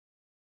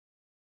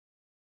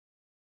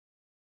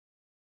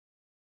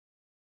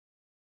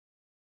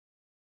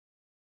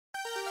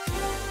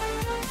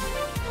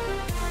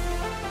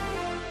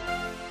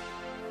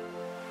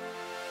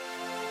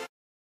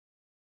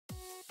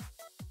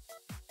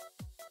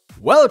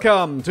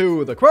Welcome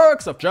to the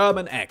Quirks of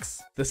German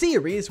X, the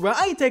series where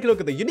I take a look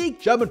at the unique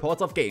German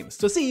ports of games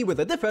to see where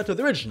they differ to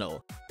the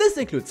original. This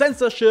includes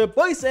censorship,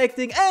 voice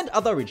acting, and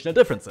other regional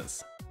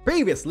differences.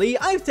 Previously,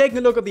 I've taken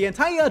a look at the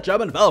entire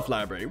German Valve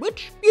library,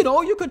 which,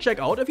 you could check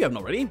out if you haven't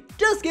already.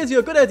 Just gives you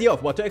a good idea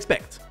of what to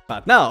expect.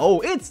 But now,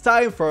 it's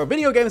time for a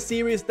video game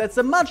series that's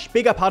a much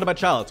bigger part of my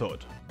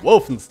childhood: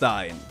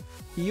 Wolfenstein.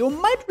 You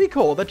might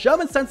recall that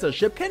German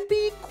censorship can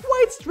be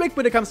quite strict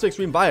when it comes to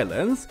extreme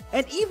violence,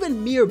 and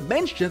even mere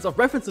mentions of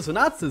references to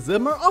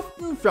Nazism are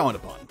often frowned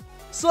upon.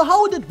 So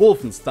how did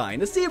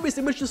Wolfenstein, a series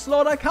in which you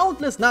slaughter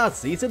countless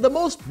Nazis in the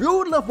most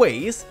brutal of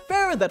ways,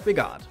 fare in that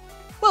regard?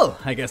 Well,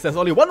 I guess there's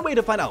only one way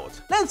to find out.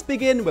 Let's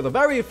begin with the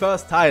very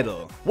first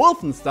title,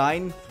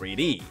 Wolfenstein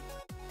 3D.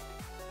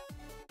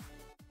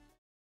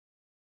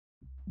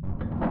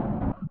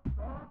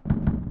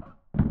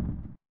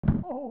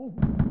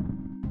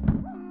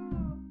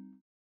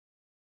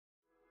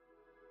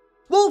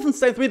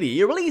 Wolfenstein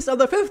 3D, released on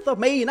the 5th of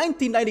May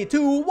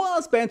 1992,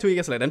 was banned 2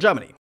 years later in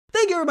Germany.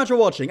 Thank you very much for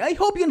watching. I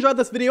hope you enjoyed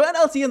this video, and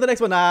I'll see you in the next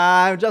one.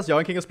 I'm just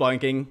yoinking and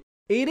sploinking.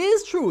 It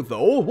is true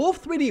though,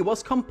 Wolf 3D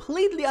was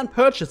completely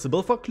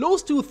unpurchasable for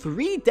close to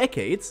 3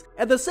 decades,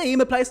 and the same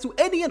applies to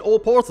any and all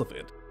ports of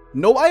it.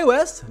 No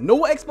iOS,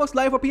 no Xbox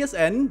Live or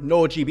PSN,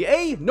 no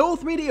GBA, no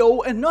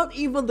 3DO, and not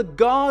even the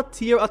god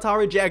tier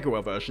Atari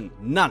Jaguar version.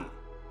 None.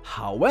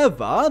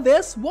 However,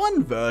 there's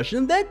one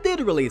version that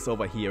did release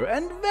over here,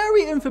 and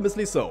very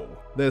infamously so,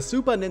 the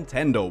Super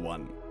Nintendo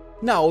one.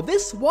 Now,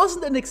 this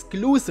wasn't an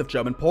exclusive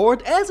German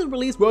port, as it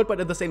released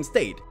worldwide in the same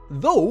state,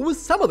 though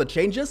some of the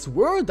changes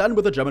were done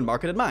with the German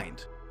market in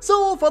mind.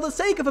 So, for the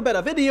sake of a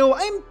better video,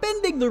 I'm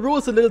bending the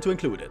rules a little to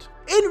include it.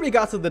 In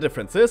regards to the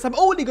differences, I'm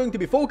only going to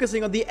be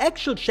focusing on the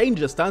actual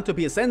changes done to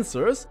PS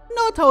censors,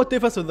 not how it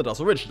differs from the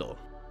DOS original.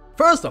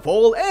 First of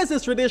all, as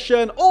is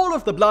tradition, all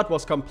of the blood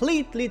was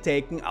completely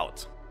taken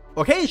out.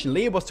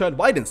 Occasionally, it was turned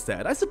white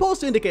instead, I suppose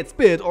to indicate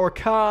spit or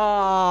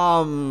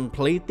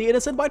completely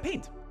innocent white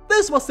paint.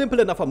 This was simple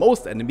enough for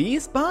most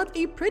enemies, but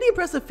a pretty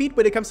impressive feat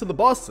when it comes to the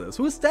bosses,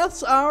 whose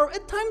deaths are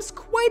at times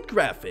quite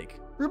graphic.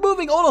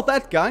 Removing all of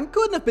that gunk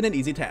couldn't have been an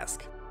easy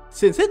task.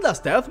 Since Hitler's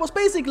death was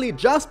basically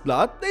just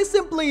blood, they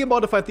simply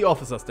modified the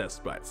officer's death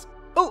sprites.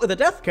 Oh, and the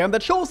death cam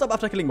that shows up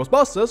after killing most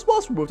bosses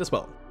was removed as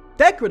well.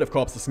 Decorative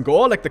corpses and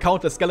gore, like the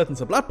countless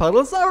skeletons and blood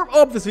puddles, are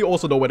obviously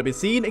also nowhere to be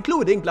seen,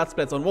 including blood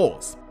splats on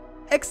walls.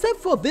 Except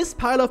for this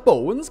pile of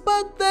bones,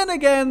 but then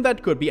again,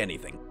 that could be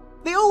anything.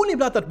 The only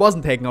blood that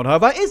wasn't taken out,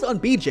 however, is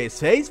on BJ's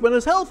face when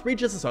his health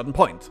reaches a certain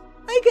point.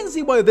 I can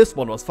see why this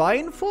one was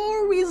fine,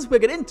 for reasons we'll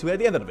get into at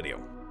the end of the video.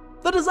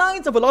 The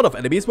designs of a lot of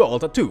enemies were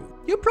altered too.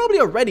 You probably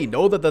already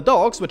know that the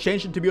dogs were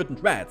changed into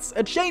mutant rats,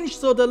 a change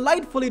so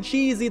delightfully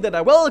cheesy that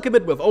I welcome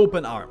it with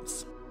open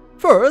arms.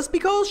 First,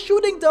 because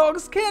shooting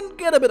dogs can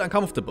get a bit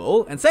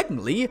uncomfortable, and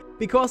secondly,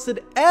 because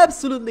it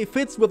absolutely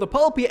fits with the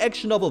pulpy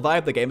action novel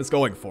vibe the game is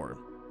going for.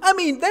 I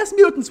mean, there's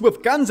mutants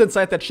with guns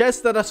inside their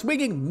chests that are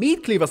swinging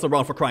meat cleavers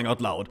around for crying out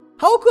loud.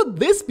 How could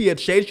this be a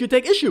change you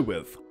take issue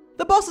with?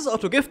 The bosses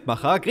Otto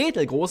Giftmacher,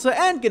 Gretel Große,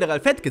 and General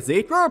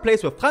Fettgesicht were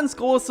replaced with Franz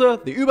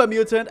Große, the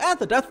Uber-Mutant, and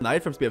the Death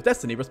Knight from Spear of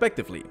Destiny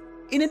respectively.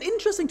 In an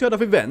interesting turn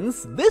of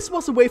events, this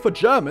was a way for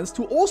Germans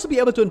to also be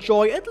able to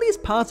enjoy at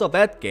least parts of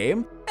that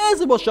game,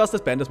 as it was just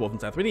as banned as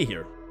Wolfenstein 3D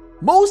here.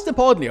 Most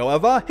importantly,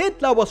 however,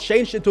 Hitler was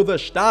changed into the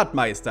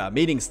Staatsmeister,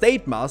 meaning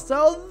State Master,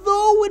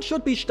 although it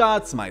should be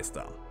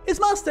Staatsmeister. His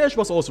mustache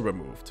was also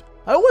removed.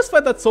 I always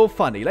find that so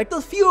funny, like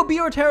the fewer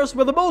beard hairs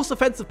were the most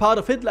offensive part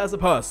of Hitler as a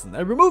person,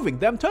 and removing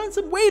them turns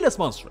him way less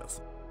monstrous.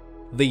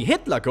 The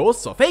Hitler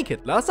ghosts, or fake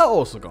Hitlers, are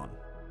also gone.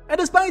 And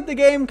despite the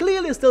game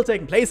clearly still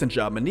taking place in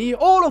Germany,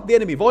 all of the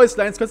enemy voice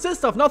lines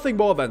consist of nothing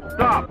more than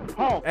 "Stop,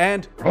 halt,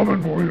 and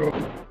coming for you."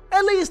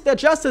 At least they're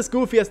just as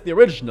goofy as the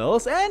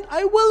originals, and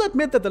I will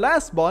admit that the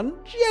last one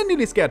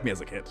genuinely scared me as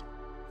a kid.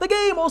 The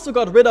game also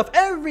got rid of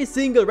every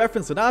single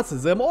reference to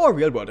Nazism or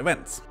real-world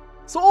events.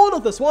 So all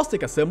of the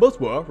swastika symbols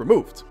were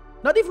removed.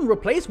 Not even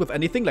replaced with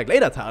anything like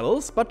later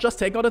titles, but just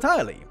taken out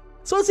entirely.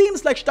 So it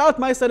seems like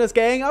Staatsmeister and his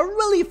gang are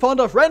really fond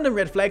of random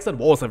red flags and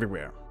walls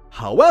everywhere.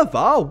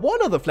 However,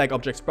 one of the flag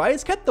object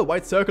sprites kept the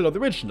white circle of the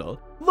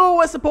original, though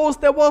I suppose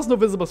there was no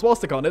visible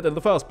swastika on it in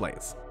the first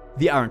place.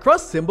 The Iron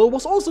Cross symbol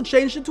was also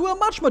changed into a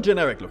much more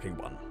generic looking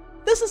one.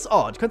 This is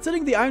odd,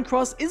 considering the Iron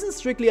Cross isn't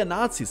strictly a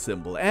Nazi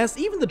symbol, as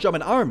even the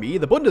German army,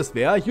 the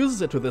Bundeswehr,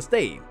 uses it to this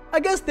day. I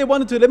guess they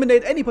wanted to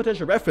eliminate any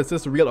potential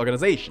references to real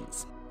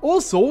organizations.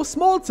 Also,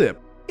 small tip: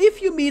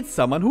 if you meet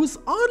someone who's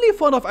oddly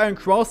fond of Iron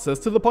Crosses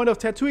to the point of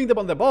tattooing them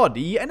on their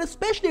body, and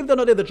especially if they're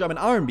not in the German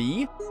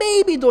army,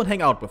 maybe don't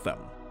hang out with them.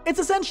 It's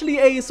essentially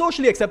a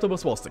socially acceptable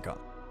swastika.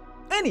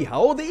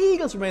 Anyhow, the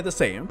eagles remain the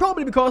same,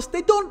 probably because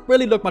they don't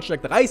really look much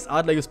like the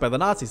Reichsadler used by the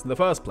Nazis in the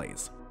first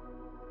place.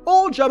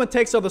 All German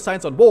text of the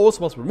signs on walls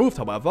was removed,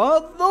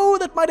 however, though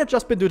that might have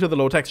just been due to the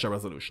low texture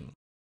resolution.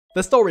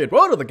 The story and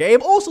world of the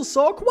game also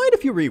saw quite a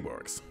few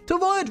reworks. To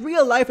avoid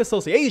real-life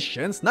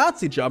associations,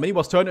 Nazi Germany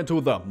was turned into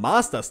the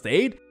Master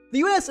State, the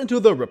US into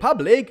the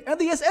Republic, and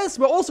the SS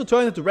were also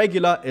turned into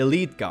regular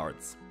elite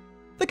guards.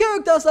 The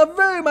characters are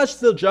very much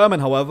still German,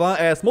 however,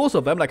 as most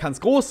of them, like Hans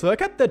Große,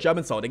 kept their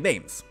German-sounding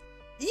names.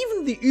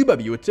 Even the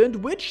Übermutant,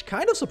 which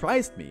kind of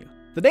surprised me.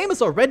 The name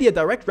is already a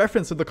direct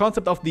reference to the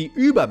concept of the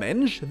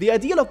Übermensch, the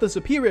ideal of the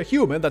superior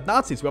human that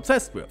Nazis were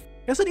obsessed with.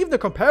 There's not even a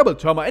comparable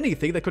term or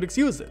anything that could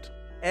excuse it.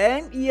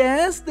 And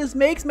yes, this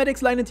makes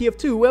Medic's line in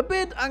TF2 a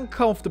bit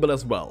uncomfortable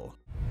as well.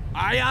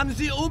 I am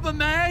the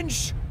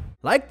Übermensch!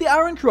 Like the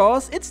Iron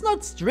Cross, it's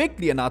not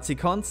strictly a Nazi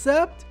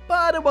concept,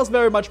 but it was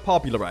very much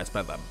popularized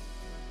by them.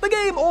 The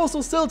game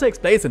also still takes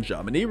place in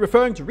Germany,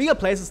 referring to real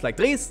places like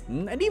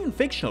Dresden, and even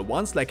fictional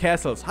ones like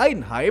castles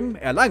Heidenheim,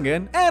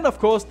 Erlangen, and of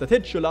course the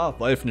titular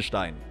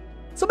Wolfenstein.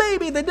 So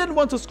maybe they didn't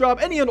want to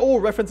scrub any and all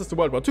references to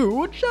World War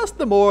II, just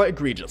the more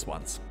egregious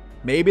ones.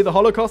 Maybe the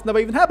Holocaust never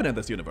even happened in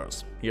this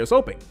universe. Here's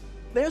hoping.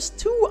 There's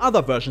two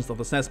other versions of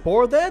the SNES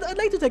port that I'd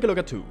like to take a look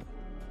at too.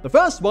 The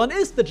first one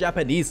is the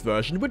Japanese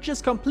version, which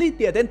is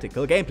completely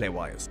identical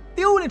gameplay-wise.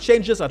 The only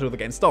changes are to the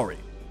game's story.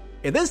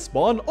 In this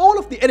one, all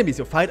of the enemies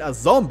you fight are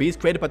zombies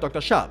created by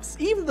Dr. Schaps,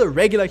 even the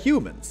regular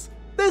humans.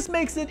 This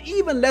makes it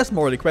even less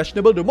morally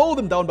questionable to mow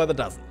them down by the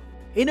dozen.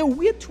 In a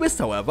weird twist,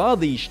 however,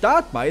 the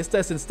Startmeister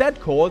is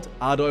instead called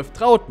Adolf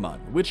Trautmann,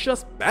 which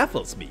just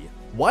baffles me.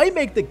 Why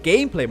make the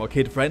gameplay more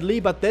kid-friendly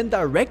but then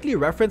directly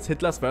reference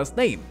Hitler's first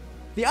name?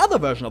 The other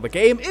version of the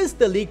game is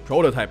the leaked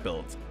prototype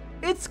build.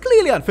 It's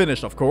clearly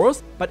unfinished, of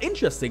course, but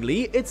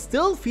interestingly, it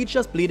still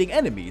features bleeding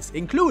enemies,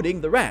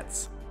 including the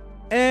rats.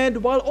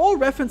 And while all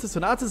references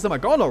to Nazism are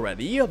gone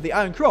already, the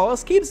Iron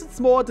Cross keeps its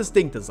more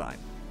distinct design.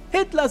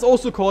 Hitler is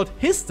also called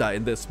Hister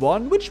in this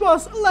one, which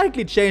was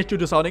likely changed due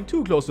to sounding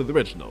too close to the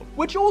original,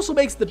 which also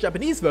makes the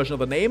Japanese version of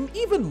the name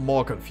even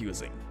more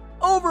confusing.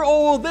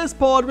 Overall, this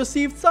port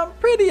received some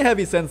pretty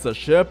heavy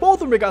censorship,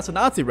 both in regards to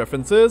Nazi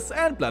references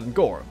and blood and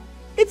gore.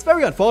 It's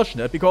very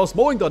unfortunate because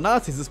mowing down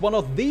Nazis is one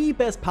of the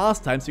best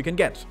pastimes you can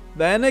get.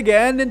 Then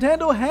again,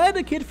 Nintendo had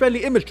a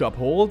kid-friendly image to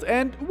uphold,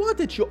 and what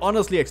did you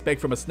honestly expect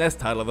from a SNES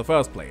title in the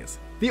first place?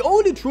 The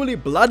only truly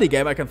bloody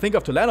game I can think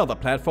of to land on the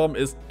platform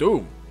is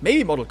Doom,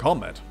 maybe Mortal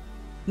Kombat.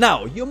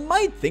 Now, you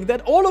might think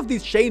that all of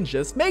these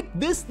changes make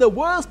this the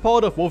worst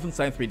port of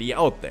Wolfenstein 3D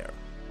out there.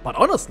 But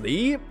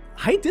honestly,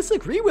 I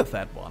disagree with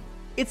that one.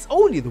 It's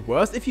only the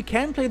worst if you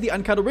can't play the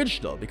uncut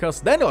original, because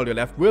then all you're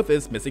left with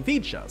is missing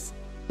features.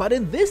 But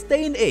in this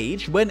day and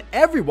age, when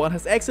everyone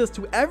has access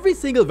to every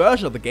single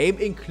version of the game,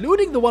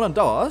 including the one on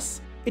DOS,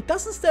 it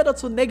doesn't stand out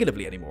so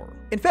negatively anymore.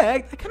 In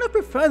fact, I kind of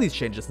prefer these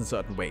changes in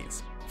certain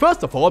ways.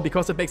 First of all,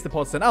 because it makes the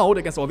port stand out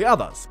against all the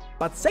others.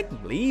 But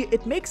secondly,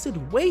 it makes it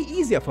way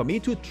easier for me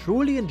to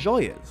truly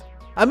enjoy it.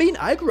 I mean,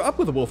 I grew up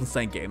with the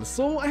Wolfenstein games,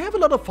 so I have a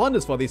lot of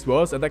fondness for these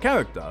worlds and their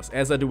characters,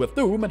 as I do with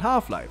Doom and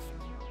Half-Life.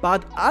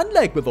 But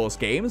unlike with those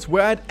games,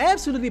 where I'd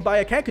absolutely buy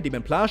a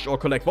Cacodemon plush or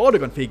collect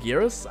Vortigern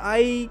figures,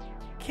 I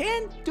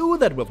can't do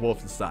that with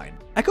Wolfenstein.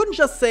 I couldn't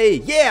just say,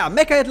 yeah,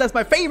 Mecha Hitler's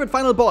my favorite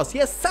final boss, he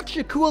has such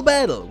a cool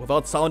battle,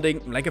 without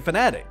sounding like a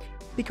fanatic.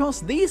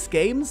 Because these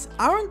games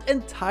aren't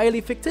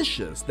entirely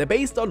fictitious, they're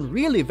based on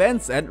real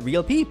events and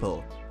real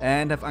people,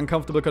 and have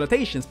uncomfortable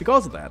connotations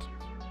because of that.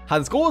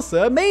 Hans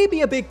Große may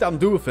be a big dumb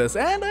doofus,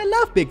 and I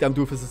love big dumb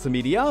doofuses in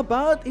media,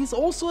 but he's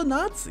also a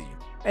Nazi.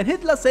 And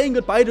Hitler saying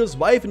goodbye to his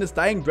wife in his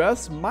dying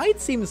dress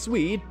might seem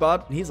sweet,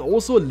 but he's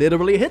also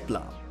literally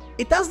Hitler.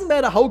 It doesn't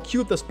matter how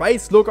cute the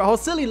sprites look or how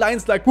silly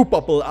lines like "Boop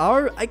Bopple"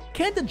 are, I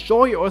can't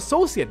enjoy or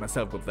associate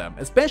myself with them,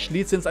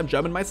 especially since I'm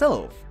German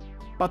myself.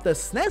 But the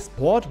SNES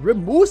port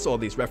removes all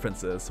these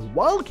references,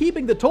 while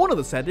keeping the tone of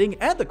the setting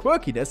and the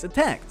quirkiness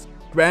intact.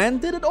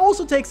 Granted, it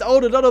also takes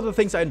out a lot of the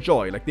things I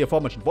enjoy, like the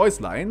aforementioned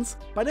voice lines,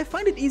 but I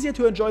find it easier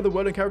to enjoy the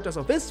world and characters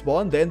of this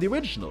one than the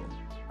original.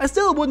 I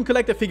still wouldn't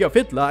collect a figure of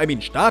Hitler, I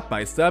mean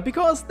Startmeister,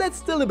 because that's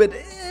still a bit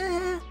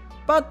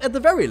but at the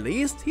very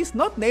least, he's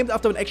not named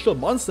after an actual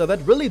monster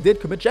that really did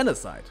commit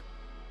genocide.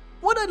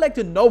 What I'd like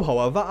to know,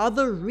 however, are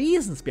the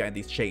reasons behind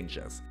these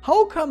changes.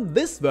 How come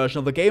this version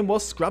of the game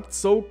was scrubbed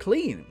so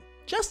clean?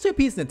 Just to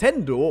appease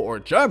Nintendo or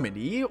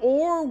Germany,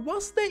 or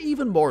was there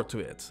even more to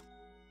it?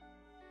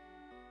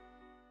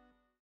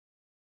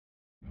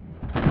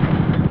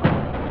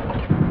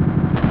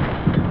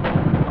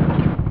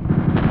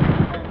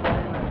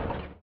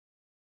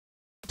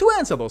 To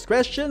answer those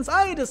questions,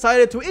 I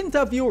decided to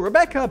interview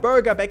Rebecca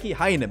Becky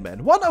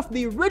Heineman, one of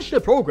the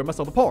original programmers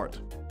of the port.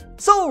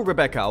 So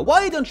Rebecca,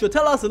 why don't you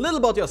tell us a little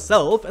about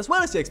yourself as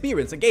well as your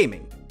experience in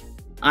gaming?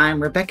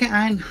 I'm Rebecca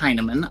Ann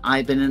Heineman.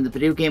 I've been in the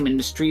video game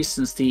industry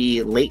since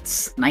the late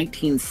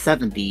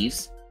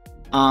 1970s.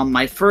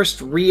 My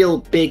first real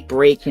big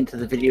break into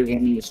the video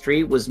game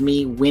industry was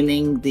me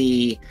winning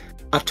the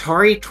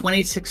Atari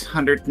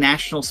 2600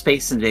 National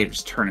Space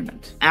Invaders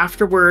Tournament.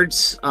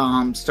 Afterwards,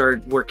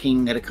 started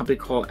working at a company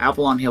called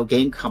Avalon Hill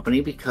Game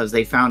Company because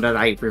they found out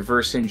I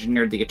reverse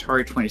engineered the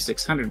Atari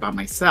 2600 by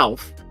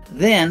myself.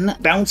 Then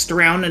bounced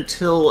around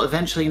until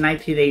eventually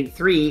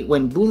 1983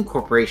 when Boom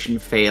Corporation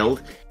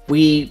failed.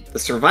 We, the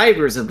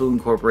survivors of Boom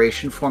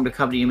Corporation, formed a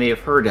company you may have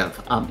heard of,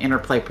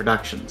 Interplay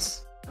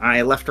Productions.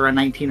 I left around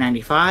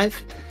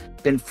 1995,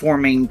 been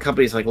forming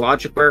companies like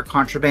Logicware,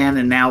 Contraband,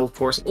 and now, of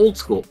course, Old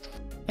School.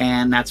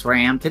 And that's where I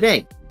am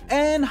today.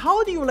 And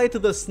how do you relate to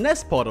the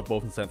SNES port of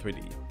Wolfenstein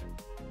 3D?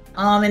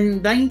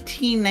 In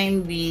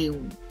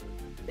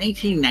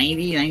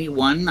 1990,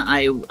 91,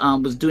 I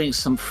was doing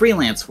some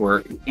freelance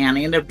work, and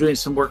I ended up doing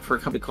some work for a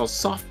company called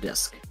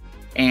Softdisk.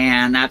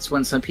 And that's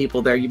when some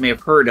people there you may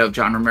have heard of,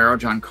 John Romero,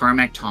 John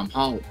Carmack, Tom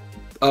Hall,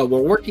 were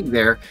working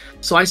there.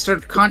 So I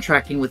started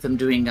contracting with them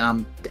doing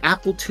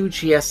Apple II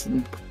GS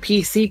and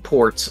PC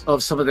ports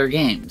of some of their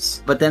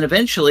games. But then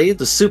eventually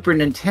the Super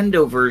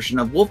Nintendo version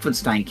of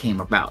Wolfenstein came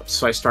about.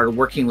 So I started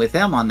working with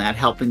them on that,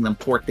 helping them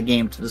port the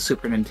game to the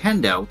Super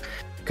Nintendo.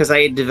 Because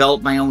I had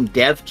developed my own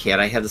dev kit.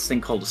 I had this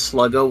thing called a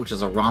Sluggo, which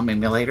is a ROM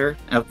emulator.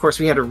 And of course,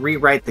 we had to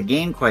rewrite the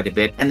game quite a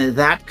bit. And then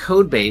that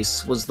code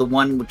base was the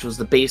one which was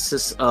the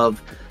basis of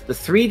the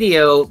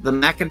 3DO, the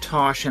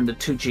Macintosh, and the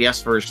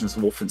 2GS versions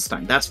of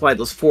Wolfenstein. That's why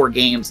those 4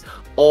 games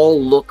all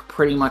look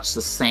pretty much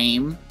the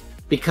same,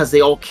 because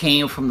they all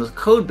came from the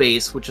code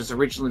base, which was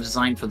originally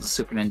designed for the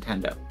Super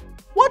Nintendo.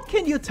 What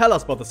can you tell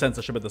us about the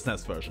censorship in the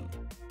SNES version?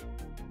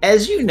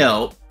 As you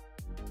know,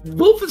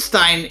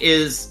 Wolfenstein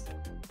is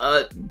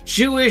a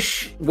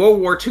Jewish World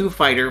War II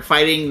fighter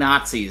fighting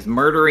Nazis,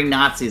 murdering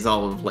Nazis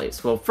all over the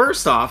place. Well,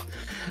 first off,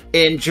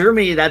 in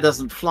Germany that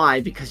doesn't fly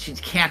because you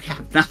can't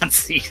have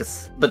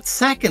Nazis. But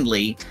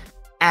secondly,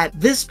 at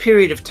this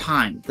period of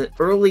time, the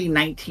early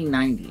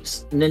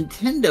 1990s,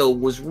 Nintendo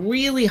was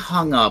really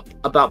hung up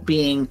about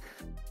being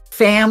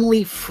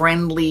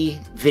family-friendly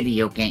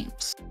video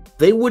games.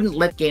 They wouldn't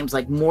let games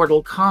like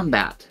Mortal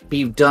Kombat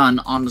be done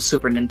on the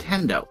Super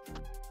Nintendo,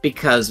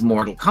 because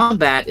Mortal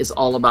Kombat is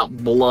all about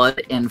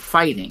blood and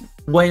fighting.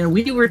 When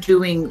we were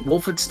doing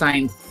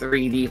Wolfenstein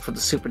 3D for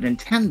the Super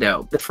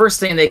Nintendo, the first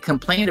thing they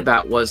complained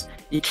about was,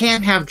 you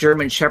can't have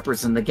German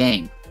Shepherds in the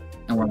game.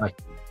 And we're like,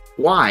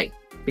 why?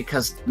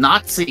 Because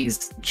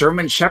Nazis,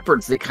 German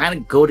Shepherds, they kind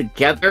of go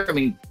together. I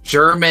mean,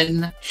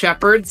 German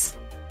Shepherds.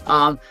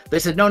 They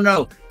said,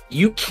 no,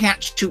 you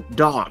can't shoot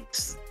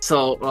dogs.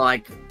 So we're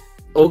like,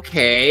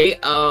 okay,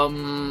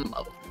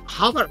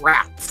 how about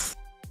rats?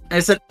 And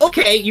I said,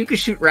 okay, you can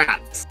shoot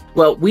rats.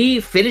 Well, we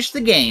finished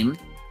the game,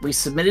 we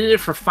submitted it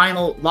for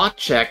final lot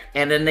check,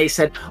 and then they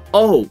said,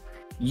 oh,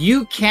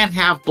 you can't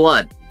have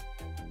blood.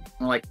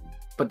 I'm like,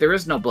 but there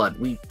is no blood.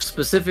 We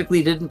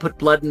specifically didn't put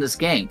blood in this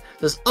game. It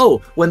says,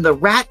 oh, when the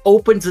rat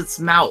opens its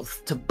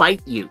mouth to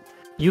bite you,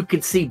 you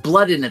can see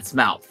blood in its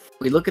mouth.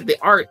 We look at the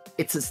art,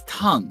 it's its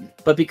tongue.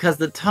 But because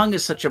the tongue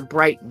is such a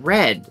bright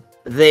red,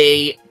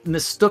 they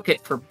mistook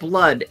it for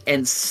blood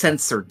and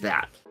censored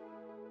that.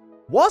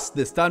 Was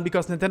this done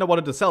because Nintendo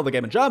wanted to sell the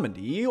game in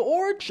Germany,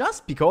 or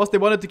just because they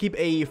wanted to keep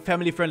a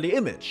family-friendly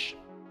image?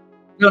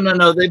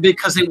 No,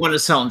 because they want to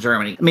sell in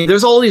Germany. I mean,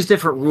 there's all these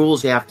different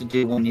rules you have to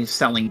do when you're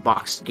selling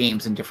boxed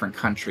games in different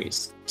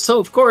countries. So,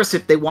 of course,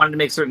 if they wanted to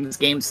make certain this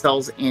game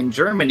sells in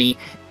Germany,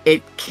 there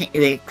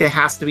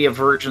has to be a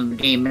version of the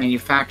game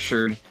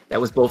manufactured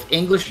that was both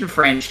English and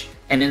French,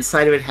 and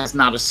inside of it has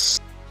not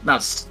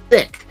a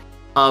stick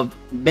of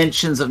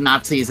mentions of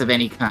Nazis of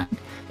any kind,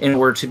 in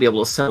order to be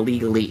able to sell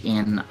legally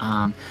in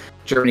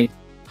Germany.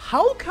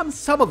 How come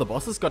some of the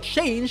bosses got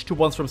changed to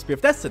ones from Spear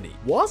of Destiny?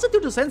 Was it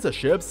due to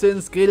censorship,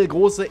 since Gretel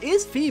Grosse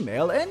is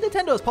female and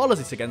Nintendo has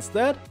policies against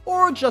that,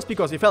 or just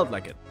because he felt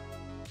like it?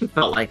 It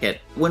felt like it.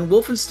 When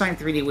Wolfenstein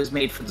 3D was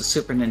made for the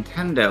Super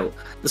Nintendo,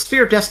 the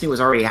Spear of Destiny was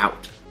already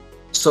out.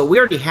 So we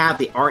already had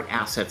the art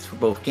assets for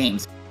both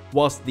games.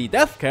 Was the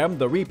death cam,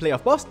 the replay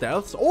of boss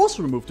deaths,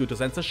 also removed due to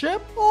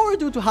censorship, or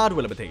due to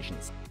hardware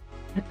limitations?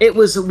 It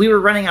was, we were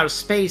running out of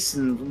space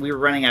and we were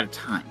running out of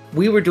time.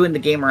 We were doing the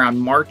game around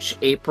March,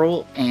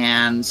 April,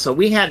 and so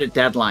we had a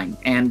deadline,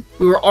 and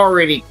we were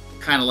already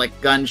kind of like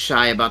gun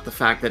shy about the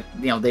fact that,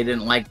 you know, they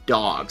didn't like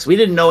dogs. We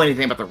didn't know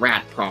anything about the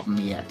rat problem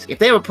yet. If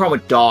they have a problem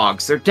with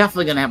dogs, they're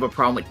definitely going to have a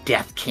problem with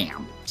death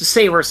cam. To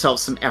save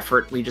ourselves some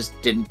effort, we just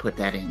didn't put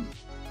that in.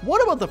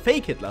 What about the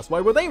fake Hitlers?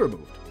 Why were they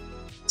removed?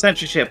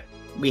 Censorship.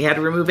 We had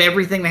to remove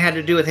everything that had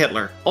to do with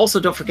Hitler. Also,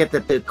 don't forget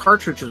that the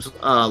cartridge was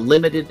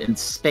limited in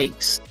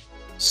space.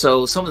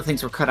 So some of the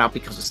things were cut out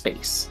because of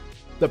space.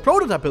 The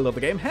prototype build of the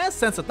game has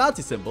censored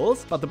Nazi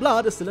symbols, but the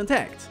blood is still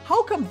intact.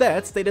 How come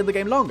that stayed in the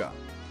game longer?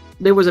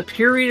 There was a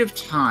period of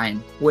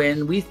time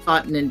when we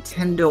thought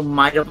Nintendo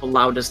might have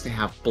allowed us to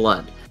have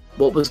blood.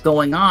 What was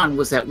going on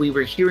was that we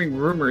were hearing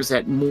rumors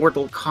that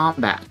Mortal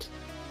Kombat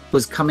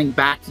was coming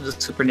back to the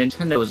Super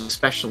Nintendo as a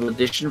special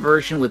edition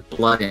version with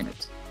blood in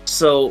it.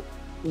 So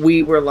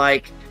we were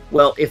like,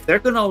 well, if they're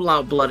going to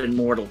allow blood in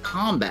Mortal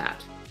Kombat,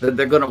 then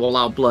they're going to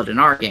allow blood in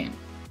our game.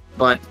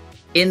 But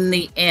in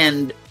the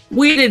end,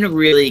 we didn't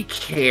really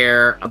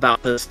care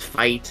about this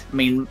fight. I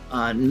mean,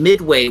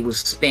 Midway was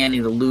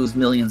standing to lose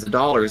millions of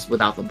dollars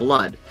without the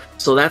blood.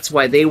 So that's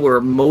why they were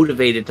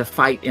motivated to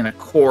fight in a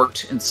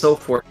court and so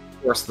forth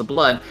to force the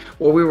blood.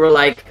 Where we were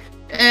like,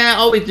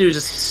 all we do is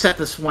just set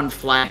this one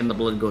flag and the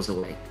blood goes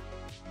away.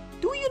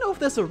 Do you know if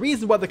there's a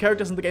reason why the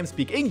characters in the game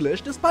speak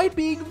English despite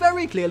being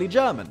very clearly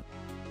German?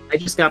 I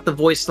just got the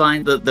voice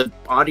line, the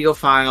audio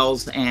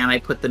files, and I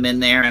put them in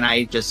there, and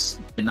I just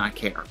did not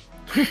care.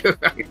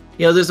 You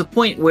know, there's a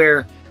point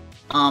where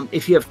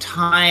if you have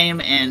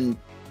time and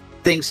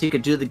thinks you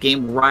could do the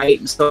game right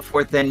and so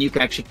forth, then you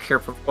can actually care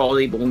for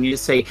quality. But when you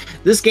say,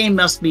 this game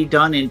must be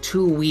done in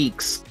 2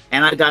 weeks,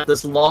 and I've got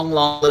this long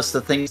list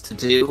of things to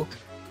do,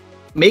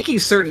 making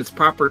certain it's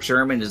proper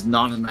German is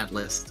not on that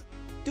list.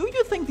 Do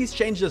you think these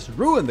changes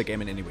ruin the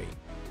game in any way?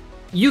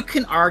 You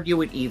can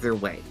argue it either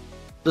way.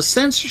 The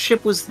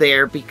censorship was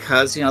there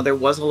because, there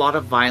was a lot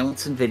of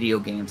violence in video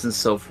games and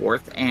so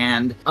forth,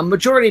 and a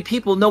majority of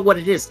people know what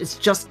it is. It's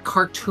just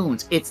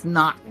cartoons. It's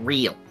not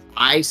real.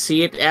 I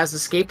see it as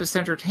escapist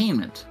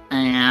entertainment.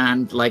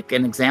 And like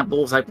an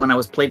example is like when I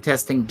was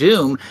playtesting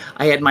Doom,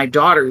 I had my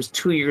daughter who's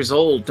 3 years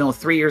old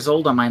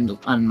on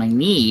my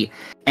knee,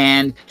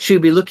 and she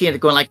would be looking at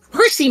it going like,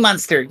 horsey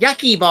monster,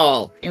 yucky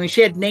ball. I mean,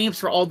 she had names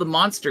for all the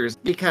monsters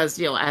because,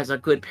 as a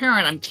good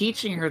parent, I'm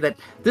teaching her that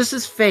this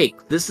is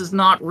fake. This is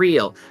not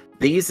real.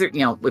 These are,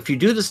 if you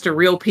do this to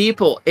real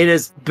people, it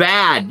is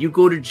bad. You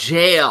go to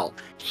jail.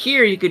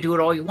 Here, you could do it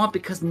all you want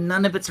because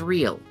none of it's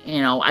real.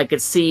 I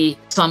could see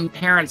some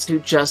parents who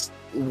just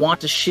want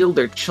to shield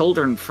their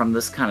children from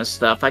this kind of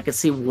stuff. I could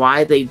see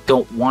why they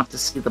don't want to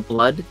see the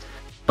blood.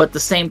 But at the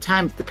same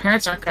time, the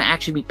parents aren't going to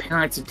actually be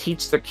parents and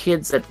teach their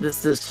kids that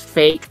this is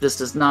fake, this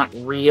is not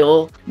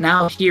real.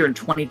 Now here in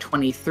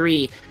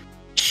 2023,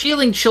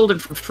 shielding children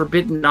from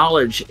forbidden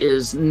knowledge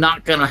is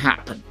not going to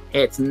happen.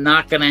 It's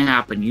not going to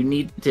happen. You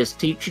need to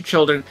teach your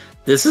children,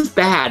 this is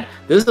bad,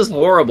 this is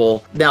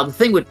horrible. Now, the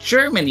thing with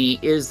Germany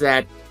is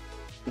that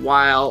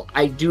while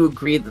I do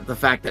agree that the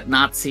fact that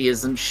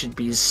Nazism should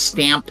be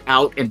stamped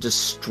out and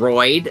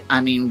destroyed,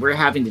 I mean, we're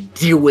having to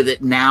deal with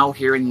it now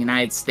here in the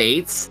United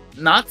States.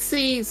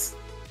 Nazis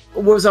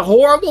was a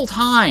horrible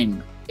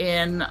time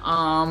in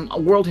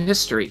world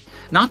history.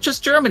 Not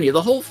just Germany,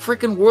 the whole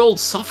freaking world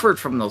suffered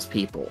from those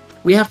people.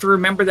 We have to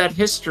remember that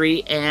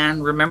history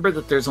and remember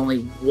that there's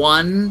only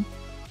one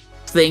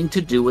thing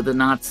to do with a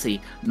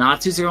Nazi.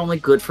 Nazis are only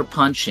good for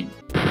punching.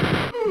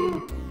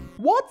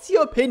 What's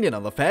your opinion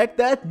on the fact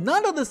that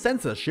none of the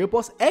censorship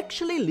was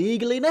actually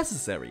legally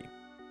necessary?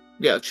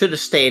 Yeah, it should have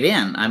stayed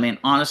in. I mean,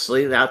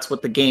 honestly, that's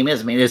what the game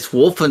is. I mean, it's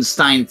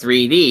Wolfenstein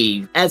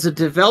 3D. As a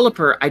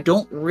developer, I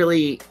don't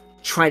really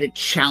try to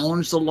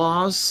challenge the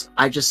laws.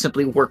 I just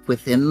simply work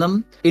within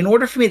them. In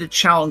order for me to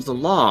challenge the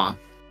law,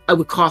 it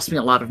would cost me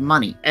a lot of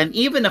money. And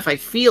even if I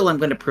feel I'm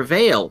going to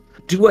prevail,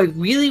 do I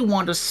really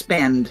want to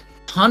spend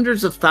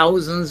hundreds of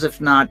thousands, if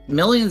not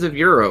millions of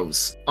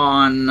euros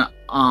on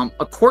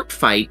a court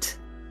fight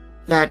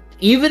that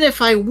even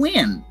if I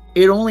win,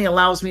 it only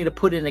allows me to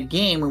put in a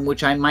game in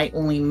which I might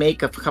only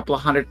make a couple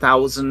of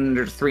 100,000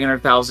 or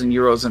 300,000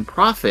 euros in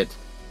profit.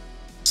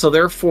 So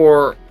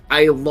therefore,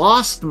 I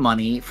lost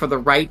money for the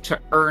right to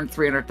earn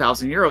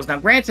 300,000 euros. Now,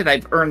 granted,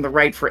 I've earned the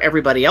right for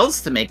everybody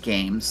else to make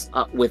games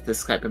with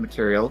this type of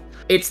material.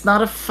 It's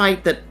not a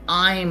fight that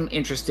I'm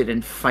interested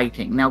in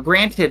fighting. Now,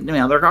 granted,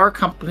 there are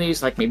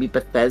companies like maybe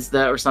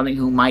Bethesda or something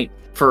who might,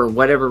 for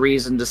whatever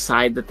reason,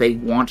 decide that they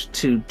want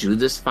to do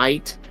this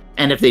fight.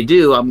 And if they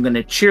do, I'm going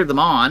to cheer them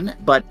on.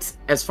 But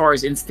as far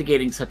as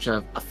instigating such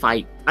a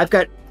fight, I've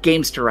got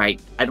games to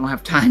write. I don't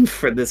have time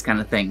for this kind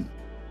of thing.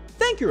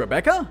 Thank you,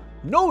 Rebecca.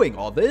 Knowing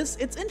all this,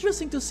 it's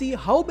interesting to see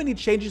how many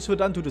changes were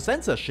done due to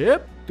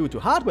censorship, due to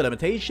hardware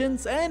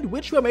limitations, and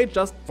which were made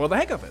just for the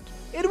heck of it.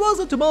 It was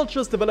a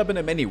tumultuous development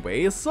in many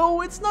ways,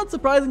 so it's not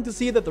surprising to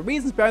see that the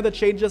reasons behind the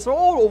changes are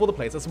all over the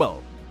place as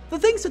well. The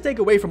things to take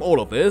away from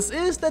all of this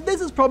is that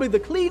this is probably the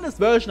cleanest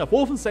version of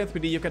Wolfenstein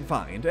 3D you can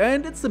find,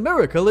 and it's a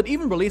miracle it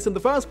even released in the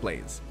first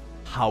place.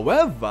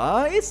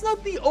 However, it's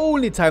not the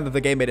only time that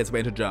the game made its way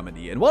into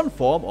Germany in one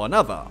form or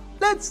another.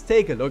 Let's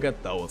take a look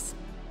at those.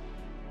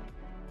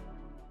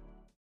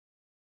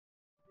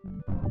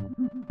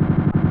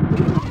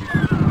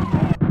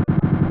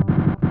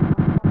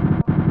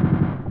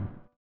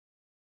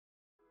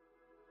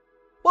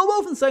 While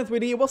Wolfenstein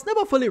 3D was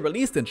never fully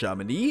released in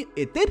Germany,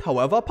 it did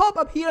however pop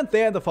up here and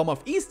there in the form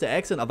of Easter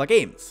eggs in other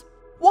games.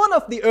 One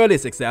of the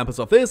earliest examples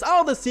of this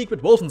are the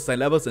secret Wolfenstein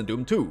levels in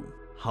Doom 2.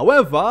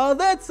 However,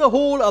 that's a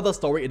whole other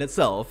story in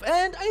itself,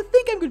 and I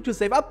think I'm going to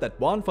save up that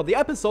one for the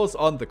episodes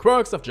on the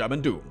quirks of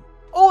German Doom.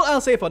 All I'll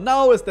say for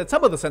now is that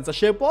some of the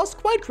censorship was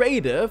quite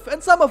creative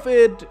and some of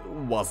it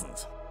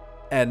wasn't.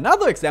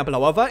 Another example,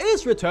 however,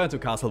 is Return to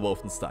Castle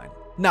Wolfenstein.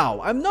 Now,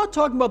 I'm not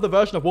talking about the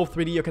version of Wolf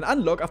 3D you can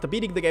unlock after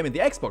beating the game in the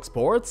Xbox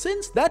port,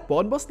 since that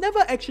one was never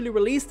actually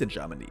released in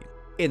Germany.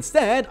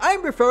 Instead,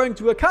 I'm referring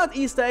to a card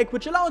Easter egg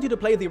which allowed you to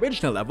play the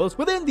original levels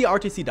within the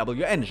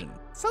RTCW engine.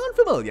 Sound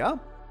familiar?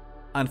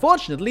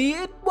 Unfortunately,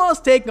 it was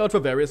taken out for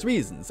various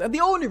reasons, and the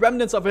only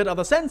remnants of it are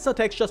the censor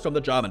textures from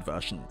the German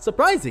version.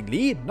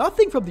 Surprisingly,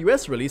 nothing from the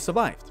US release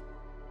survived.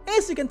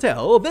 As you can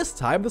tell, this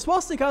time the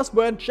swastikas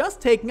weren't just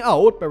taken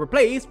out but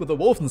replaced with the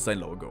Wolfenstein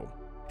logo.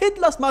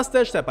 Hitler's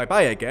mustache said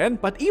bye-bye again,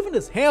 but even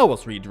his hair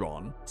was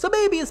redrawn, so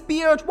maybe his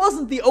beard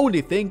wasn't the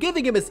only thing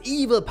giving him his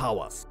evil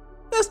powers.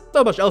 There's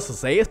not much else to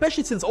say,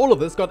 especially since all of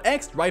this got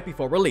axed right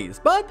before release,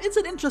 but it's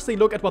an interesting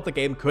look at what the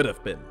game could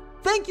have been.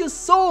 Thank you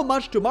so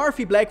much to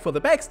Marphy Black for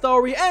the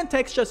backstory and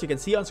textures you can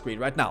see on screen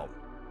right now.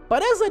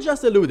 But as I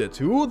just alluded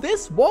to,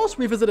 this was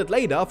revisited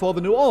later for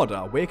the New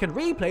Order, where you can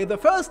replay the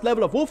first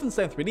level of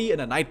Wolfenstein 3D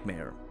in a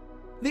nightmare.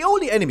 The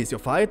only enemies you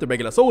fight, the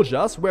regular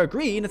soldiers, wear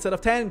green instead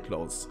of tan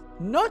clothes.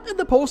 Not in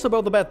the poster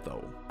above the bed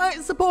though. I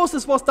suppose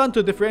this was done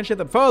to differentiate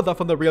them further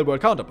from their real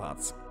world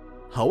counterparts.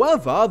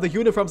 However, the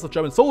uniforms of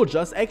German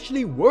soldiers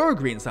actually were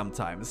green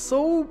sometimes,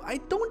 so I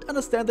don't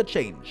understand the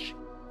change.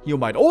 You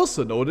might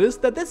also notice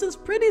that this is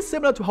pretty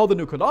similar to how the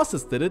new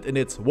Colossus did it in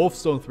its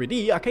Wolfenstein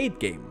 3D arcade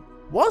game.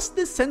 Was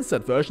this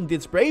censored version the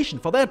inspiration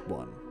for that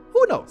one?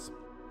 Who knows?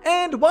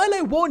 And while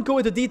I won't go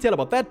into detail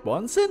about that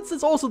one, since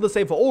it's also the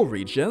same for all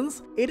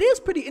regions, it is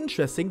pretty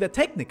interesting that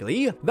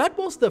technically, that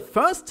was the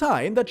first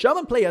time that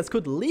German players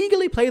could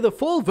legally play the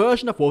full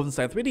version of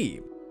Wolfenstein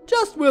 3D,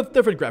 just with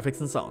different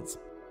graphics and sounds.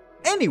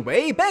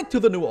 Anyway, back to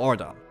the new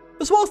order.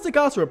 The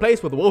swastikas were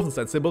replaced with the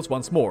Wolfenstein symbols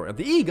once more, and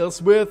the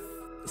eagles with...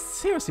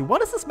 Seriously,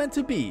 what is this meant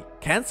to be?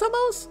 Cancer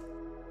mouse?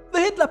 The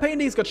Hitler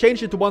paintings got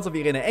changed into ones of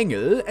Irene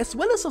Engel, as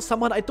well as of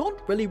someone I don't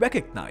really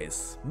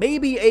recognize.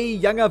 Maybe a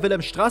younger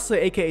Wilhelm Strasse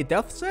aka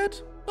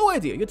Deathset? No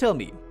idea, you tell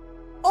me.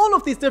 All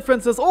of these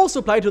differences also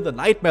apply to the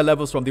nightmare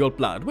levels from the Old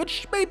Blood,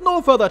 which made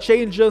no further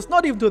changes,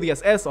 not even to the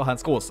SS or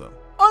Hans Große.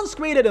 On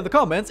screen and in the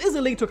comments is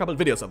a link to a couple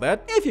videos of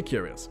that, if you're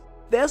curious.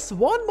 There's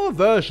one more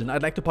version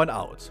I'd like to point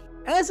out.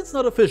 As it's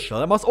not official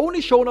and was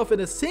only shown off in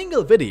a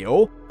single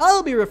video,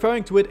 I'll be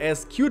referring to it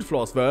as Cute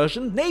Floor's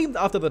version, named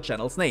after the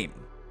channel's name.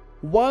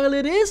 While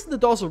it is the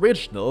DOS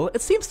original,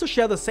 it seems to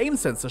share the same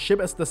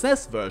censorship as the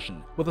SNES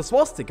version, with the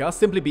swastika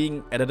simply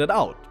being edited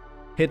out.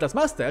 Hitler's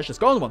mustache is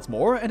gone once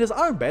more and his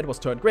armband was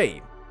turned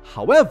grey.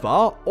 However,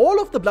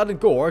 all of the blood and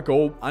gore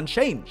go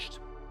unchanged.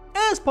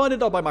 As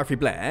pointed out by Marphy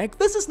Black,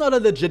 this is not a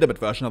legitimate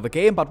version of the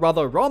game, but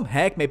rather a ROM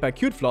hack made by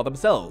Cute Floor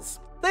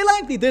themselves. They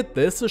likely did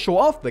this to show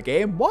off the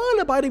game while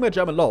abiding by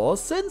German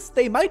laws, since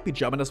they might be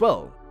German as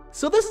well.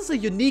 So this is a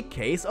unique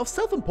case of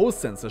self-imposed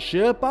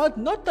censorship, but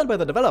not done by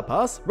the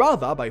developers,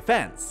 rather by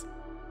fans.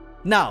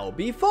 Now,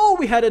 before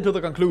we head into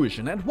the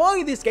conclusion and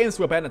why these games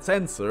were banned and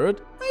censored,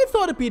 I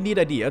thought it'd be a neat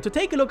idea to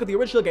take a look at the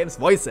original game's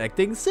voice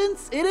acting,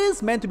 since it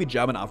is meant to be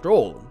German after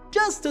all,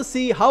 just to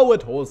see how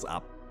it holds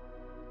up.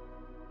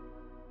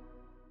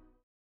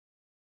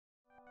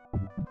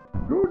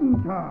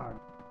 Guten Tag.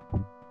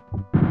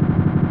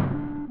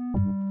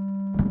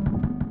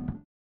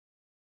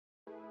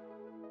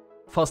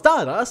 For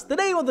starters, the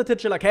name of the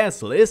titular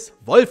castle is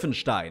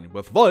Wolfenstein,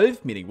 with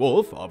Wolf meaning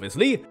wolf,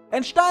 obviously,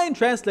 and Stein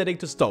translating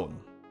to stone.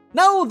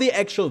 Now the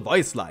actual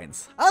voice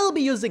lines. I'll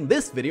be using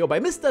this video by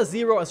Mr.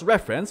 Zero as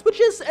reference,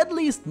 which is at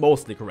least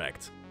mostly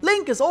correct.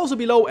 Link is also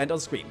below and on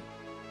screen.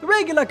 The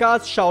regular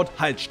guards shout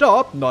Halt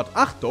Stopp, not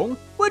Achtung,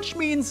 which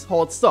means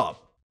hold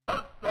stop.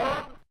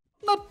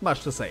 Not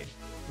much to say.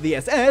 The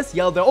SS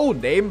yell their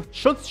own name,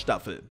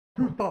 Schutzstaffel.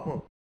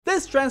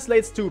 This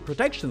translates to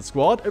Protection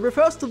Squad and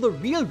refers to the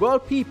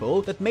real-world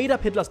people that made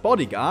up Hitler's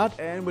bodyguard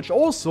and which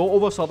also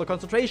oversaw the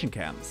concentration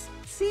camps.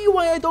 See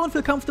why I don't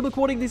feel comfortable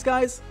quoting these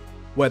guys?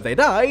 When they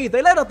die,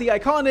 they let out the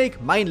iconic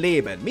Mein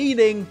Leben,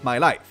 meaning my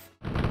life.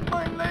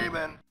 Mein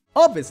Leben.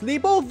 Obviously,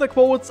 both the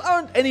quotes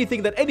aren't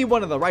anything that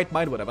anyone in their right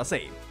mind would ever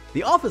say.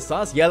 The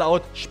officers yell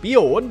out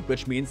Spion,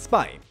 which means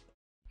spy.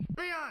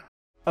 Spion.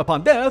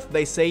 Upon death,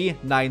 they say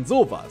Nein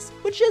sowas,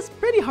 which is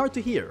pretty hard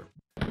to hear.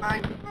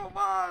 Ein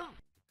sowas.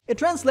 It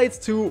translates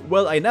to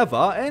well I never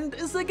and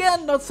is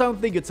again not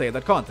something you'd say in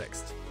that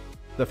context.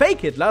 The fake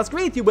Hitlers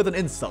greet you with an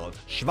insult,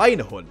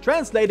 Schweinehund,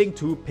 translating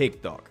to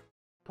pig dog.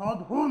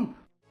 Tothund.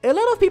 A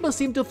lot of people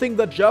seem to think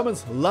that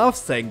Germans love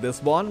saying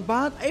this one,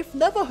 but I've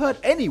never heard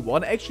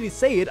anyone actually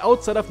say it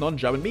outside of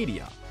non-German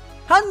media.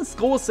 Hans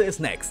Große is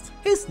next.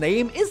 His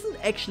name isn't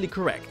actually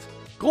correct.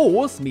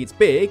 Groß means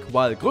big,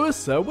 while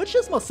Größe, which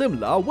is more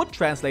similar, would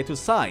translate to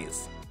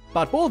size.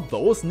 But both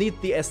those need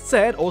the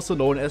SZ, also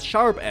known as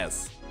sharp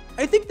S.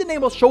 I think the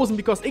name was chosen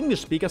because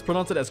English speakers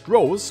pronounce it as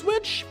gross,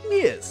 which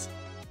he is.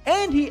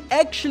 And he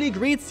actually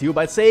greets you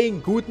by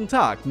saying Guten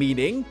Tag,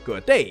 meaning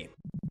good day.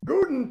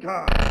 Guten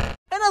Tag.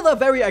 Another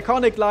very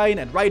iconic line,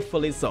 and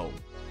rightfully so.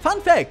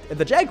 Fun fact, in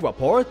the JAG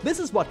report, this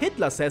is what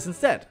Hitler says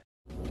instead.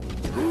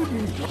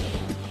 Guten Tag.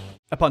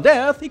 Upon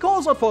death, he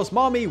calls out for his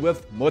mommy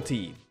with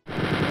Mutti.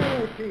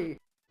 Okay.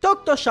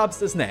 Dr.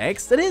 Schabs is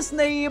next, and his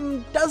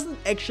name doesn't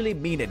actually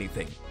mean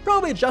anything.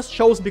 Probably just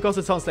chosen because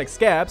it sounds like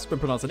scabs when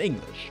pronounced in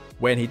English.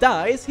 When he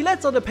dies, he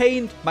lets out a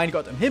paint, Mein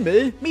Gott im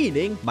Himmel,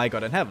 meaning my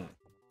God in heaven.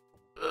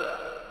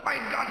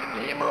 Mein Gott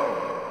im Himmel.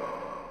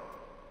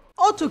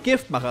 Otto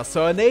Giftmacher's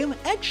surname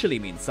actually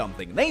means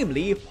something,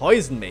 namely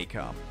Poison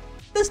Maker.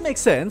 This makes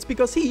sense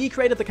because he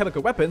created the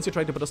chemical weapons you're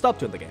trying to put a stop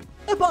to in the game.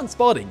 Upon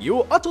spotting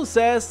you, Otto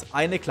says,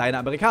 eine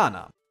kleine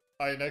Amerikaner.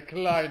 Eine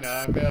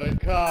kleine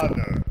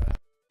Amerikaner.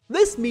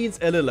 This means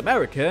a little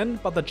American,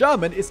 but the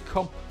German is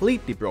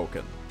completely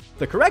broken.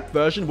 The correct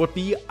version would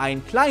be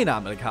ein kleiner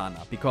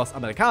Amerikaner, because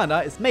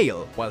Amerikaner is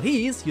male, while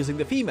he's using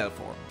the female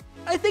form.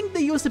 I think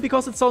they used it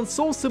because it sounds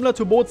so similar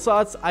to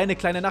Mozart's Eine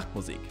kleine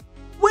Nachtmusik.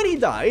 When he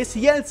dies,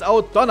 he yells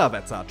out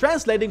Donnerwetter,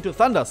 translating to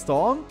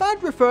thunderstorm,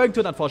 but referring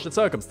to an unfortunate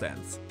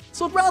circumstance.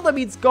 So it rather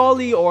means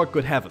golly or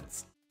good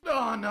heavens.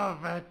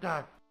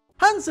 Donnerwetter.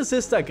 Hans'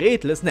 sister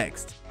Gretel is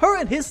next. Her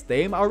and his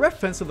name are a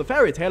reference to the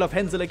fairy tale of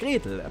Hänsel and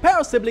Gretel, a pair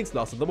of siblings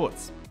lost in the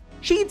woods.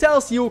 She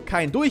tells you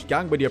kein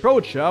Durchgang when you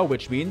approach her,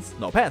 which means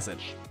no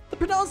passage. The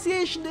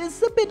pronunciation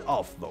is a bit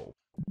off though.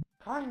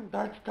 Kein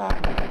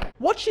Durchgang.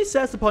 What she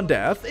says upon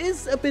death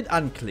is a bit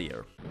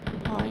unclear.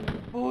 Mein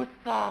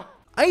Bruder.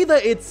 Either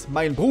it's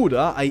mein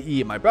Bruder,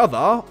 i.e. my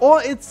brother,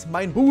 or it's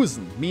mein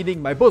Busen,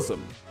 meaning my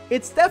bosom.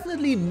 It's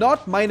definitely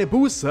not meine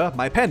Buße,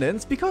 my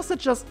penance, because it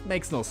just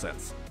makes no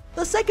sense.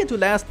 The second to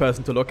last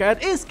person to look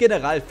at is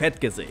General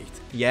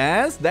Fettgesicht.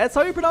 Yes, that's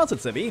how you pronounce it,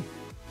 Civi.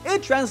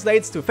 It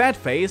translates to fat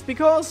face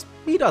because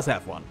he does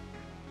have one.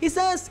 He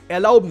says,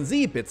 erlauben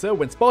Sie bitte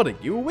when spotting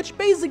you, which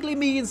basically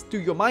means do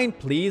you mind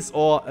please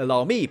or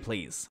allow me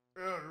please.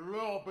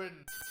 Erlauben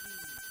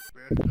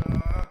Sie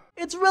bitte.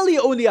 It's really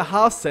only a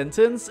half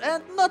sentence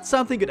and not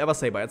something you'd ever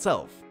say by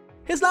itself.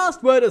 His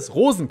last word is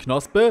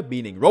Rosenknospe,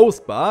 meaning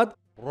rosebud.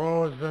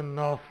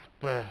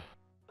 Rosenknospe.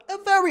 A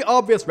very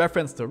obvious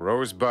reference to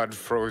Rosebud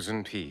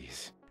frozen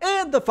peas.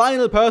 And the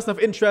final person of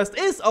interest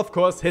is of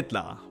course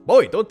Hitler.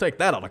 Boy, don't take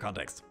that out of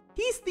context.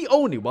 He's the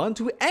only one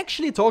to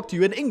actually talk to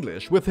you in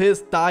English with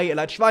his Die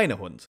like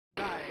Schweinehund.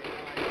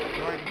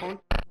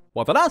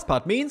 What the last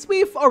part means,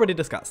 we've already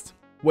discussed.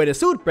 When his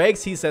suit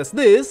breaks, he says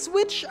this,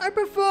 which I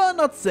prefer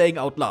not saying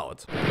out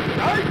loud.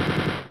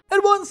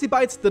 And once he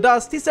bites the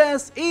dust, he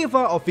says Eva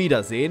auf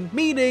Wiedersehen,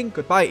 meaning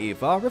goodbye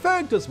Eva,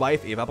 referring to his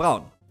wife Eva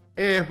Braun.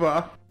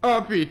 Eva,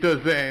 auf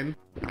Wiedersehen.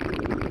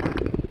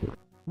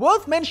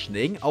 Worth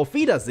mentioning, auf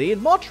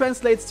Wiedersehen more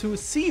translates to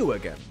see you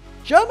again.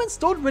 Germans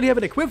don't really have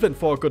an equivalent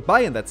for goodbye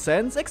in that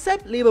sense,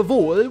 except lebe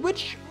wohl,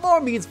 which more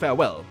means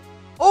farewell.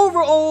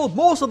 Overall,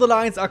 most of the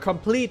lines are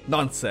complete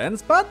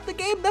nonsense, but the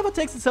game never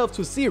takes itself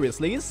too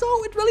seriously, so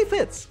it really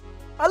fits.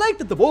 I like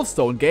that the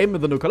Wolfstone game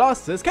in the new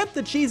Colossus kept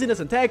the cheesiness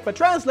intact by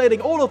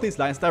translating all of these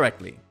lines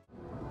directly.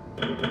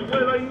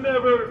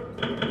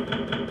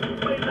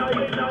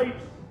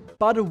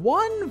 But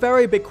one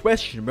very big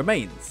question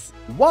remains.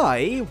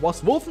 Why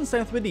was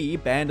Wolfenstein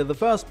 3D banned in the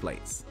first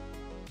place?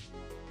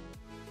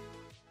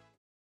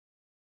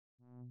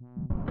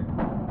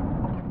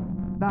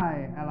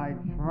 Die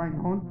like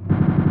Schweinehund.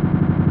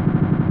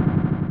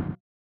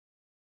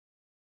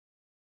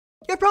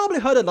 You've probably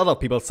heard a lot of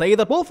people say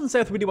that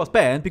Wolfenstein 3D was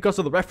banned because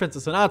of the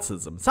references to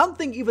Nazism,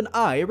 something even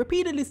I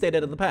repeatedly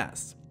stated in the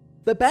past.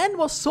 The ban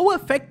was so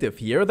effective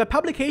here that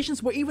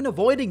publications were even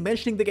avoiding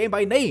mentioning the game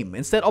by name,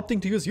 instead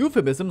opting to use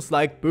euphemisms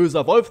like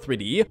Böser Wolf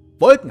 3D,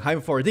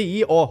 Wolkenheim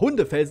 4D, or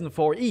Hundefelsen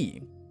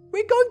 4E.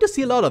 We're going to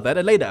see a lot of that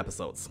in later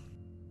episodes.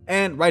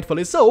 And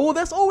rightfully so,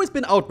 there's always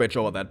been outrage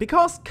over that,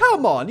 because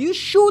come on, you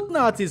shoot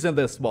Nazis in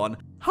this one.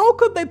 How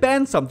could they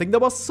ban something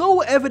that was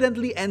so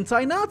evidently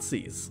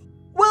anti-Nazis?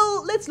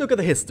 Well, let's look at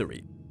the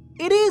history.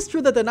 It is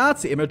true that the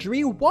Nazi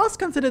imagery was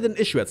considered an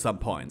issue at some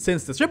point,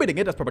 since distributing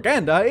it as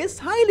propaganda is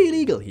highly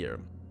illegal here.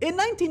 In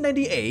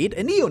 1998,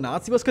 a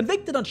neo-Nazi was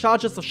convicted on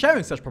charges of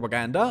sharing such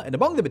propaganda, and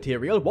among the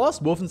material was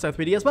Wolfenstein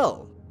 3D as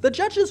well. The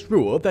judges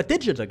ruled that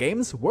digital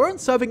games weren't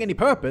serving any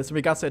purpose in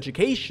regards to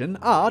education,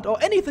 art,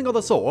 or anything of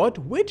the sort,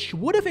 which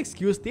would have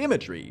excused the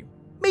imagery.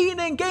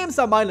 Meaning games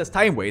are mindless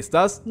time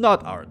wasters,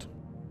 not art.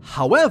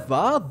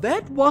 However,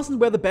 that wasn't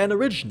where the ban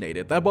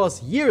originated, that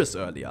was years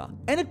earlier,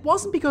 and it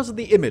wasn't because of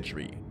the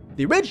imagery.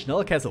 The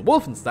original Castle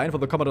Wolfenstein for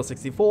the Commodore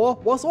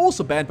 64 was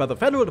also banned by the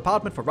Federal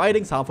Department for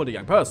writings harmful to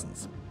young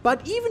persons.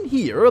 But even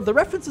here, the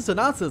references to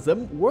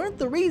Nazism weren't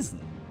the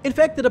reason. In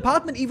fact, the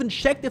department even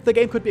checked if the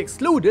game could be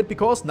excluded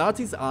because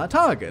Nazis are a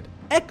target,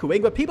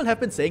 echoing what people have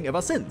been saying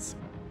ever since.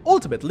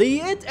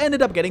 Ultimately, it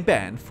ended up getting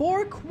banned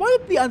for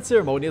quite the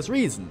unceremonious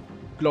reason: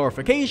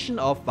 glorification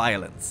of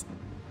violence.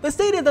 They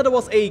stated that it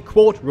was a,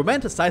 quote,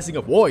 romanticizing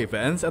of war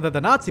events and that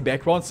the Nazi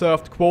background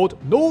served, quote,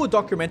 no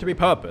documentary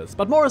purpose,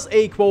 but more as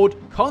a, quote,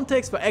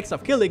 context for acts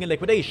of killing and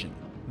liquidation.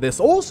 This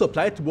also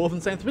applied to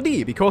Wolfenstein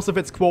 3D because of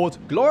its, quote,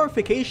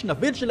 glorification of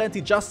vigilante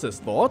justice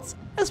thoughts,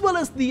 as well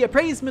as the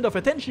appraisement of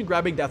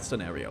attention-grabbing death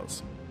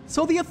scenarios.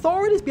 So the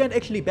authorities behind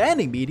actually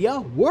banning media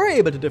were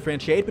able to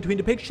differentiate between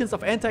depictions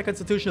of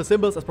anti-constitutional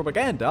symbols as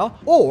propaganda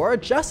or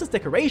just as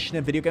decoration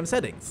in video game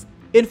settings.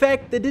 In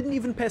fact, they didn't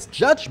even pass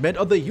judgment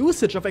on the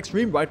usage of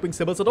extreme right-wing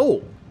symbols at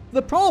all.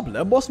 The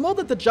problem was more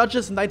that the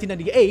judges in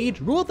 1998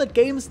 ruled that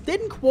games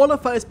didn't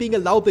qualify as being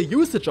allowed the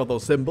usage of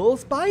those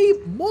symbols by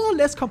more or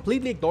less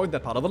completely ignoring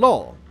that part of the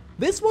law.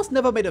 This was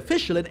never made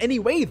official in any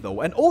way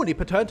though, and only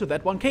pertained to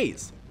that one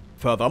case.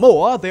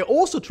 Furthermore, they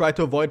also tried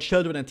to avoid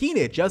children and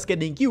teenagers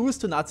getting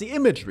used to Nazi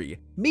imagery,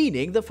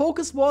 meaning the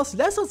focus was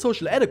less on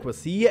social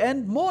adequacy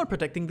and more on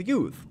protecting the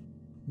youth.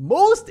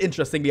 Most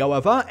interestingly,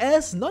 however,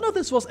 as none of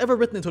this was ever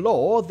written into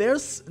law,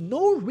 there's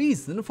no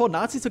reason for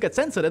Nazis to get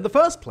censored in the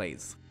first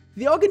place.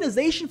 The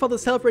Organization for the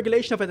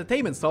Self-Regulation of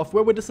Entertainment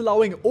Software were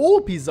disallowing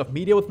all pieces of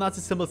media with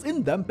Nazi symbols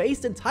in them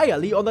based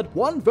entirely on that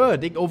one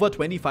verdict over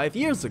 25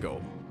 years ago.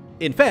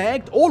 In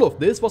fact, all of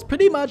this was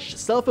pretty much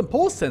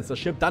self-imposed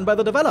censorship done by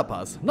the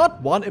developers,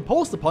 not one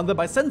imposed upon them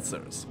by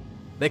censors.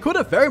 They could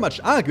have very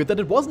much argued that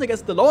it wasn't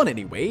against the law in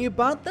any way,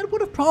 but that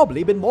would have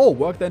probably been more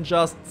work than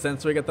just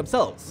censoring it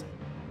themselves.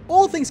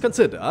 All things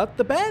considered,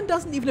 the ban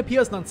doesn't even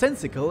appear as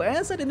nonsensical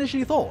as I'd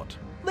initially thought.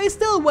 They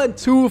still went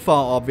too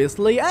far,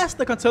 obviously, as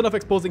the concern of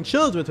exposing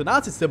children to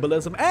Nazi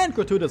symbolism and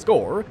gratuitous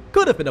gore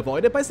could have been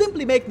avoided by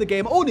simply making the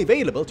game only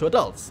available to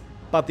adults.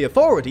 But the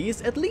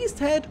authorities at least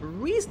had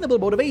reasonable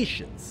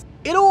motivations.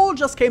 It all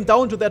just came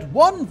down to that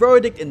one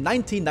verdict in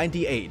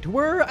 1998,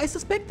 where I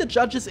suspect the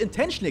judges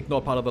intentionally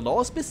ignored part of the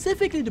law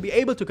specifically to be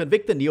able to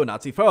convict the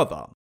neo-Nazi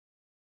further.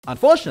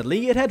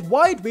 Unfortunately, it had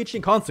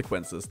wide-reaching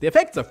consequences, the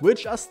effects of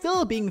which are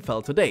still being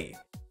felt today.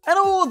 And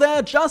all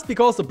that just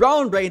because the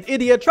brown-brained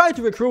idiot tried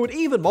to recruit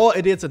even more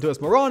idiots into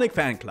his moronic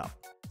fan club.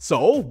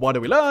 So, what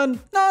do we learn?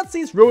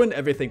 Nazis ruined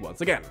everything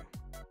once again.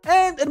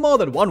 And in more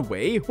than one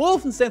way,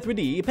 Wolfenstein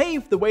 3D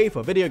paved the way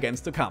for video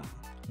games to come.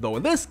 Though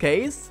in this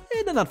case,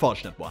 in an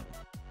unfortunate one.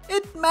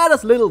 It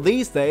matters little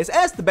these days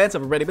as the bans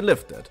have already been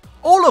lifted.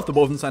 All of the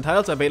Wolfenstein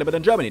titles are available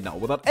in Germany now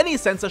without any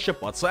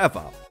censorship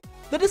whatsoever.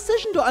 The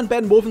decision to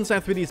unban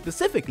Wolfenstein 3D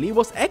specifically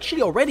was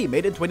actually already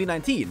made in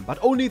 2019, but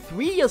only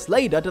 3 years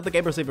later did the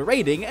game receive a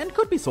rating and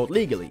could be sold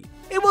legally.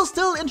 It was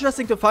still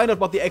interesting to find out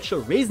what the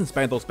actual reasons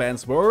behind those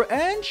bans were,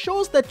 and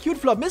shows that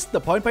Cutefloor missed the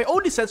point by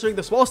only censoring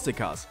the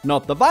swastikas,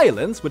 not the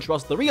violence, which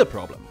was the real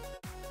problem.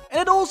 And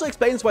it also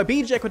explains why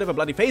BJ could have a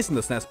bloody face in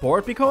the SNES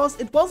port, because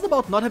it wasn't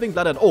about not having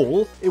blood at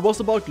all, it was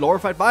about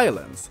glorified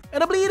violence.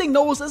 And a bleeding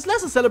nose is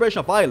less a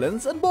celebration of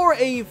violence and more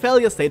a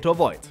failure state to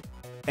avoid.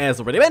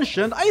 As already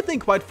mentioned, I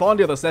think quite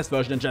fondly of the SNES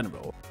version in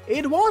general.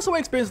 It was how I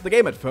experienced the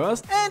game at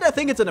first, and I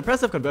think it's an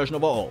impressive conversion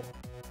overall.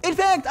 In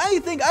fact, I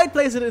think I'd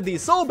place it in the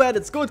so bad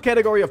it's good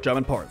category of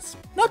German ports.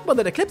 Not one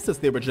that eclipses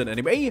the original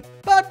anyway,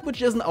 but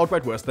which isn't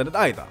outright worse than it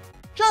either.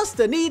 Just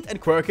a neat and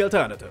quirky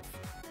alternative.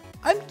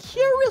 I'm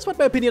curious what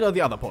my opinion on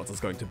the other ports is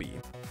going to be.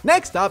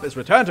 Next up is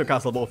Return to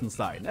Castle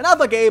Wolfenstein,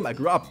 another game I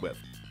grew up with.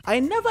 I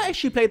never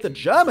actually played the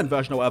German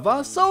version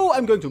however, so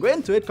I'm going to go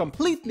into it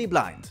completely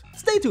blind.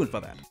 Stay tuned for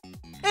that.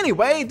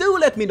 Anyway, do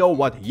let me know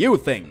what you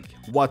think.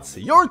 What's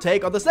your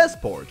take on the SNES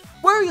port?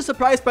 Were you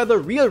surprised by the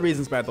real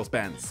reasons behind those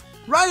bans?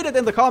 Write it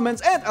in the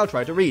comments and I'll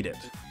try to read it.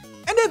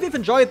 And if you've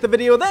enjoyed the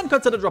video, then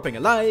consider dropping a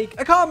like,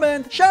 a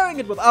comment, sharing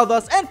it with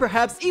others, and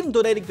perhaps even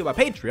donating to my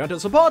Patreon to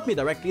support me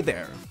directly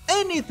there.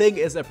 Anything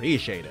is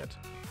appreciated.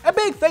 A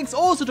big thanks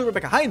also to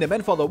Rebecca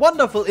Heineman for the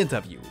wonderful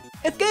interview.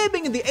 If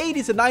gaming in the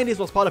 80s and 90s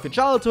was part of your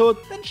childhood,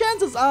 then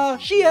chances are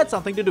she had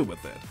something to do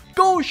with it.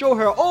 Go show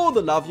her all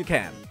the love you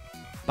can.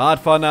 But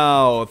for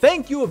now,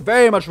 thank you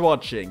very much for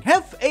watching,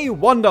 have a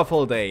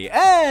wonderful day,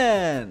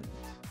 and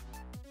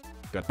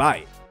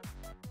goodbye.